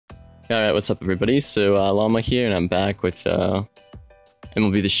Alright, what's up everybody? So, Llama here, and I'm back with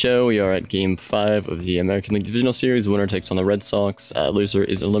MLB The Show. We are at Game 5 of the American League Divisional Series. Winner takes on the Red Sox. Loser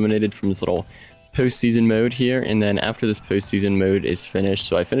is eliminated from this little postseason mode here, and then after this postseason mode is finished,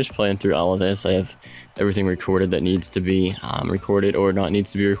 so I finished playing through all of this. I have everything recorded that needs to be recorded or not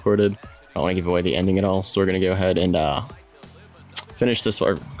needs to be recorded. I don't want to give away the ending at all, so we're going to go ahead and finish this,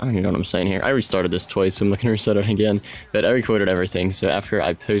 or I don't even know what I'm saying here. I restarted this twice, so I'm looking to reset it again, but I recorded everything. So after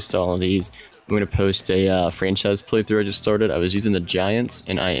I post all of these, I'm going to post a franchise playthrough I just started. I was using the Giants,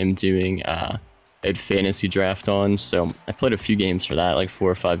 and I am doing a fantasy draft on, so I played a few games for that, like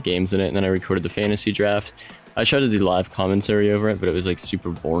 4 or 5 games in it, and then I recorded the fantasy draft. I tried to do live commentary over it, but it was like super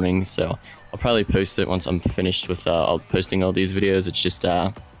boring, so I'll probably post it once I'm finished with posting all these videos. It's just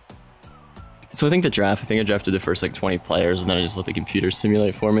so I think I drafted the first like 20 players, and then I just let the computer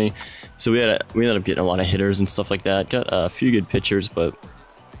simulate for me. So we ended up getting a lot of hitters and stuff like that. Got a few good pitchers, but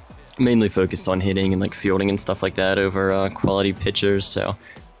mainly focused on hitting and like fielding and stuff like that over quality pitchers. So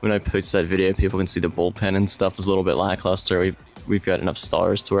when I post that video, people can see the bullpen and stuff is a little bit lackluster. We've got enough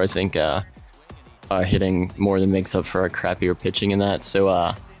stars to where I think our hitting more than makes up for our crappier pitching in that. So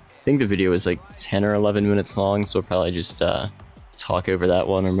I think the video is like 10 or 11 minutes long, so I'll probably just talk over that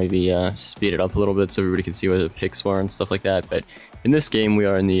one, or maybe speed it up a little bit so everybody can see where the picks were and stuff like that. But in this game, we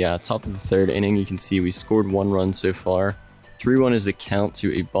are in the top of the 3rd inning. You can see we scored 1 run so far. 3-1 is the count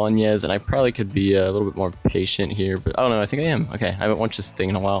to Ibanez, and I probably could be a little bit more patient here, but I don't know, I think I am. Okay, I haven't watched this thing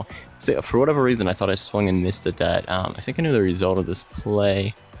in a while. So for whatever reason, I thought I swung and missed at that. I think I knew the result of this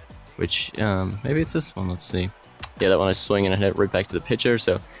play, which maybe it's this one. Let's see. Yeah, that one I swing and I hit it right back to the pitcher,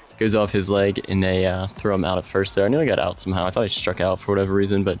 so goes off his leg, and they throw him out at first there. I knew I got out somehow. I thought I struck out for whatever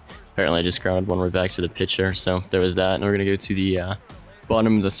reason, but apparently I just grounded one right back to the pitcher. So there was that, and we're going to go to the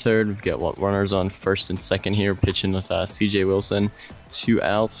bottom of the 3rd. We've got runners on 1st and 2nd here, pitching with CJ Wilson. 2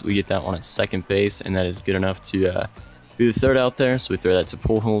 outs. We get that one at 2nd base, and that is good enough to be the 3rd out there. So we throw that to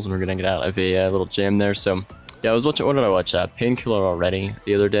Pujols, and we're going to get out of a little jam there. So yeah, I was watching, what did I watch? Painkiller Already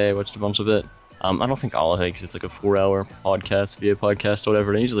the other day. I watched a bunch of it. I don't think all of it, because it's like a 4-hour video podcast or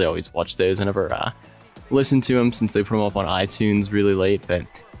whatever. And I usually always watch those. I never listen to them since they put them up on iTunes really late. But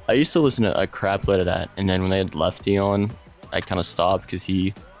I used to listen to a crap load of that. And then when they had Lefty on, I kind of stopped because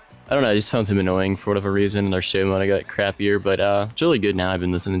I don't know, I just found him annoying for whatever reason. And their show might have got crappier. But it's really good now. I've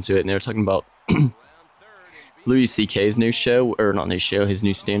been listening to it. And they were talking about Louis C.K.'s new show, or not new show, his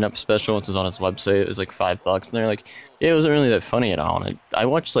new stand-up special. It's on his website. It was like $5, and they're like, yeah, it wasn't really that funny at all. And I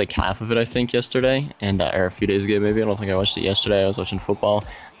watched like half of it, I think, yesterday, and or a few days ago, maybe. I don't think I watched it yesterday. I was watching football,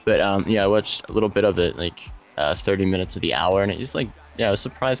 but yeah, I watched a little bit of it, like 30 minutes of the hour, and it just like, yeah, I was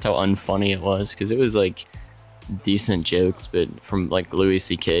surprised how unfunny it was, because it was like decent jokes, but from like Louis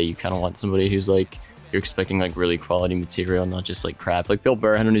C.K., you kind of want somebody who's like, you're expecting like really quality material, not just like crap. Like Bill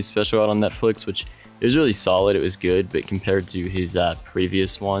Burr had a new special out on Netflix, which it was really solid. It was good, but compared to his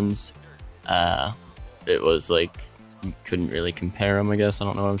previous ones, it was like, you couldn't really compare them, I guess. I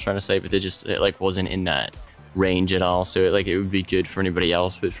don't know what I'm trying to say, but it like wasn't in that range at all. So it would be good for anybody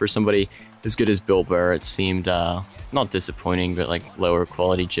else, but for somebody as good as Bill Burr, it seemed not disappointing, but like lower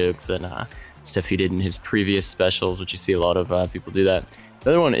quality jokes than stuff he did in his previous specials, which you see a lot of people do that.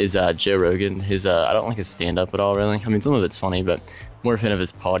 The other one is Joe Rogan. His I don't like his stand-up at all, really. I mean, some of it's funny, but more a fan of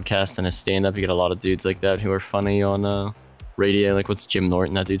his podcast and his stand-up. You get a lot of dudes like that who are funny on radio. Like, what's Jim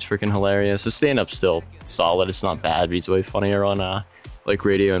Norton? That dude's freaking hilarious. His stand-up's still solid. It's not bad, but he's way funnier on like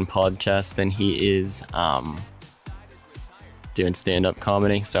radio and podcast than he is doing stand-up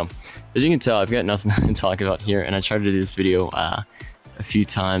comedy. So as you can tell, I've got nothing to talk about here, and I tried to do this video a few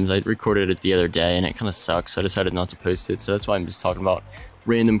times. I recorded it the other day, and it kind of sucks, so I decided not to post it. So that's why I'm just talking about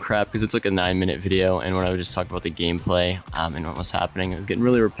random crap, because it's like a 9-minute video, and when I would just talk about the gameplay and what was happening, it was getting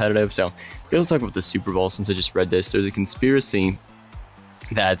really repetitive. So I guess I'll talk about the Super Bowl since I just read this. There's a conspiracy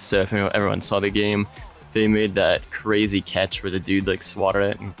that if everyone saw the game, they made that crazy catch where the dude like swatted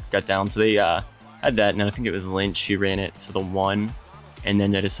it and got down. So they had that, and then I think it was Lynch who ran it to the 1, and then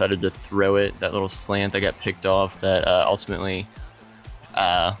they decided to throw it, that little slant that got picked off that ultimately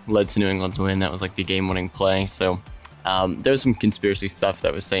led to New England's win. That was like the game-winning play. So there was some conspiracy stuff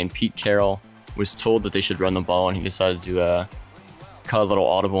that was saying Pete Carroll was told that they should run the ball, and he decided to cut a little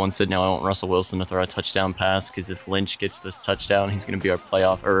audible and said, no, I want Russell Wilson to throw a touchdown pass, because if Lynch gets this touchdown, he's going to be our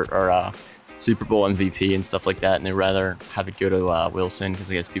playoff or Super Bowl MVP and stuff like that. And they'd rather have it go to Wilson,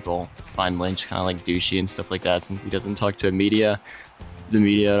 because I guess people find Lynch kind of like douchey and stuff like that, since he doesn't talk to the media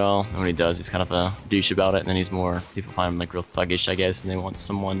at all. And when he does, he's kind of a douche about it, and then people find him like real thuggish, I guess, and they want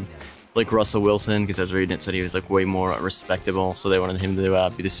someone like Russell Wilson, because I was reading it said he was like way more respectable, so they wanted him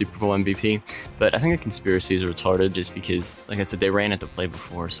to be the Super Bowl MVP. But I think the conspiracy is retarded just because, like I said, they ran at the play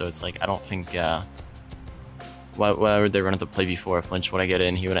before, so it's like I don't think why would they run at the play before? If Lynch would have get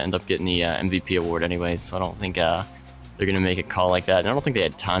in, he would end up getting the MVP award anyway. So I don't think they're gonna make a call like that. And I don't think they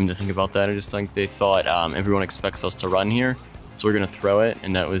had time to think about that. I just think they thought everyone expects us to run here, so we're gonna throw it,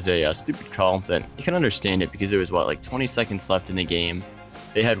 and that was a stupid call. But you can understand it because there was what, like 20 seconds left in the game.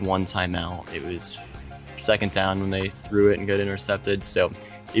 They had one timeout. It was second down when they threw it and got intercepted. So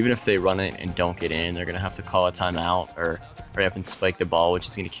even if they run it and don't get in, they're gonna have to call a timeout or hurry up and spike the ball, which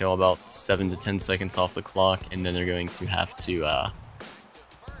is gonna kill about 7 to 10 seconds off the clock, and then they're going to have to.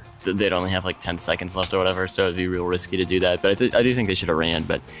 They'd only have like 10 seconds left or whatever, so it'd be real risky to do that. But I do think they should have ran.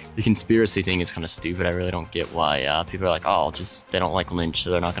 But the conspiracy thing is kind of stupid. I really don't get why people are like, oh, they don't like Lynch,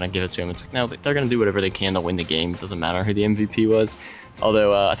 so they're not going to give it to him. It's like, no, they're going to do whatever they can to win the game. It doesn't matter who the MVP was.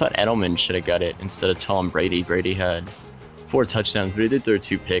 Although I thought Edelman should have got it instead of Tom Brady. Brady had 4 touchdowns, but he did throw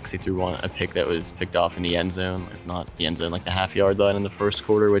 2 picks. He threw a pick that was picked off in the end zone, if not the end zone, like the half-yard line in the first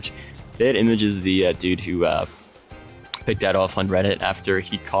quarter, which they had images of the dude who picked that off on Reddit after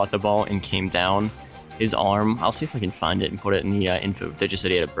he caught the ball and came down. His arm, I'll see if I can find it and put it in the info. They just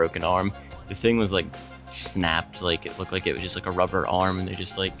said he had a broken arm. The thing was like snapped, like it looked like it was just like a rubber arm, and they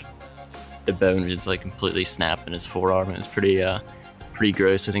just like the bone just like completely snapped in his forearm. It was pretty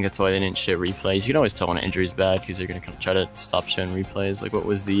gross. I think that's why they didn't show replays. You can always tell when an injury's bad because they're gonna try to stop showing replays. Like what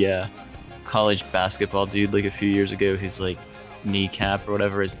was the college basketball dude like a few years ago? His like kneecap or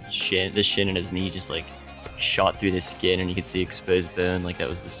whatever, the shin and his knee just like shot through the skin, and you could see exposed bone. Like that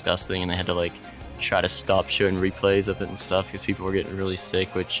was disgusting, and they had to like try to stop showing replays of it and stuff because people were getting really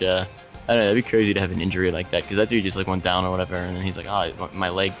sick. Which I don't know, that'd be crazy to have an injury like that, because that dude just like went down or whatever, and then he's like, oh, my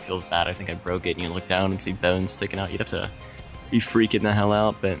leg feels bad, I think I broke it, and you look down and see bones sticking out. You'd have to be freaking the hell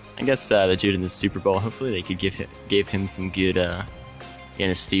out. But I guess the dude in the Super Bowl, hopefully they could gave him some good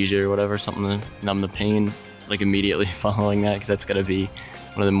anesthesia or whatever, something to numb the pain like immediately following that, because that's got to be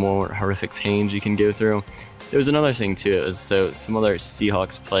one of the more horrific pains you can go through. There was another thing too. It was so some other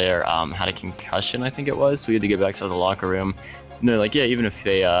Seahawks player had a concussion, I think it was, so we had to get back to the locker room. And they're like, yeah, even if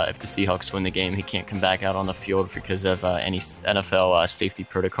the Seahawks win the game, he can't come back out on the field because of any NFL safety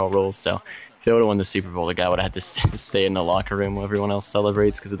protocol rules. So if they would have won the Super Bowl, the guy would have had to stay in the locker room while everyone else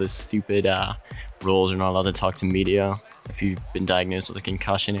celebrates because of the stupid rules. You're not allowed to talk to media if you've been diagnosed with a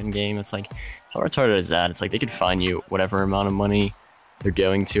concussion in game. It's like, how retarded is that? It's like they could fine you whatever amount of money they're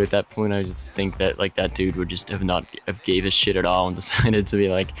going to at that point. I just think that like that dude would just have gave a shit at all and decided to be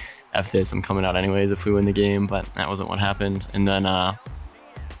like, F this, I'm coming out anyways if we win the game. But that wasn't what happened. And then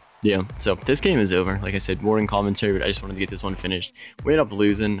yeah, so this game is over. Like I said, more in commentary, but I just wanted to get this one finished. We ended up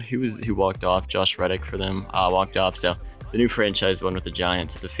losing. Who walked off? Josh Reddick for them walked off. So the new franchise won with the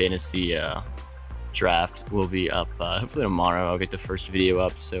Giants. The fantasy draft will be up hopefully tomorrow. I'll get the first video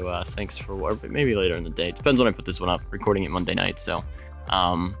up. So thanks for maybe later in the day. Depends when I put this one up. Recording it Monday night. So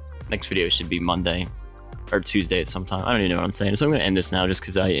next video should be Monday or Tuesday at some time. I don't even know what I'm saying. So I'm going to end this now just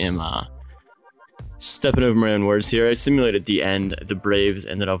because I am stepping over my own words here. I simulated the end. The Braves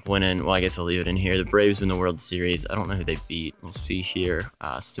ended up winning. Well, I guess I'll leave it in here. The Braves win the World Series. I don't know who they beat. We'll see here.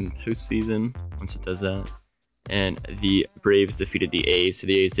 Some postseason once it does that. And the Braves defeated the A's. So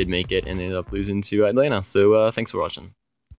the A's did make it and they ended up losing to Atlanta. So thanks for watching.